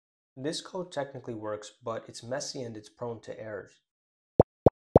This code technically works, but it's messy and it's prone to errors.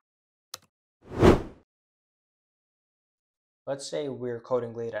 Let's say we're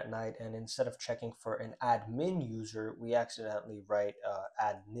coding late at night and instead of checking for an admin user, we accidentally write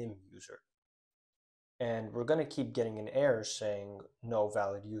admin user. And we're going to keep getting an error saying no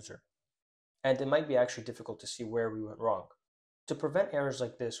valid user. And it might be actually difficult to see where we went wrong. To prevent errors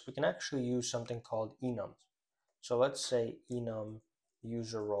like this, we can actually use something called enums. So let's say enum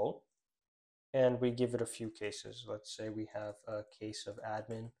user role, and we give it a few cases. Let's say we have a case of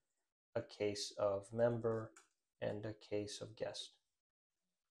admin, a case of member, and a case of guest.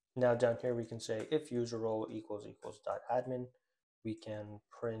 Now down here we can say if user role equals dot admin, we can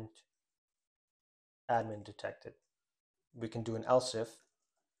print admin detected. We can do an else if.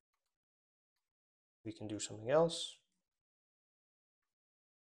 We can do something else.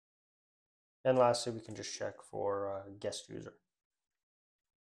 And lastly, we can just check for guest user.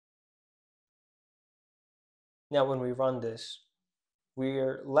 Now when we run this,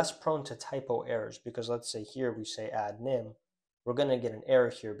 we're less prone to typo errors because let's say here we say admin, we're going to get an error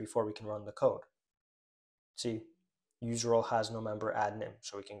here before we can run the code. See, user role has no member admin,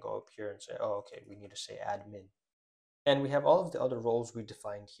 so we can go up here and say, oh, okay, we need to say admin. And we have all of the other roles we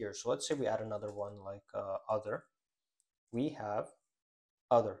defined here. So let's say we add another one like other. We have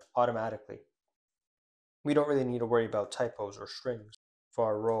other automatically. We don't really need to worry about typos or strings for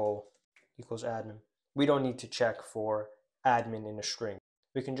our role equals admin. We don't need to check for admin in a string.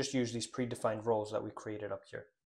 We can just use these predefined roles that we created up here.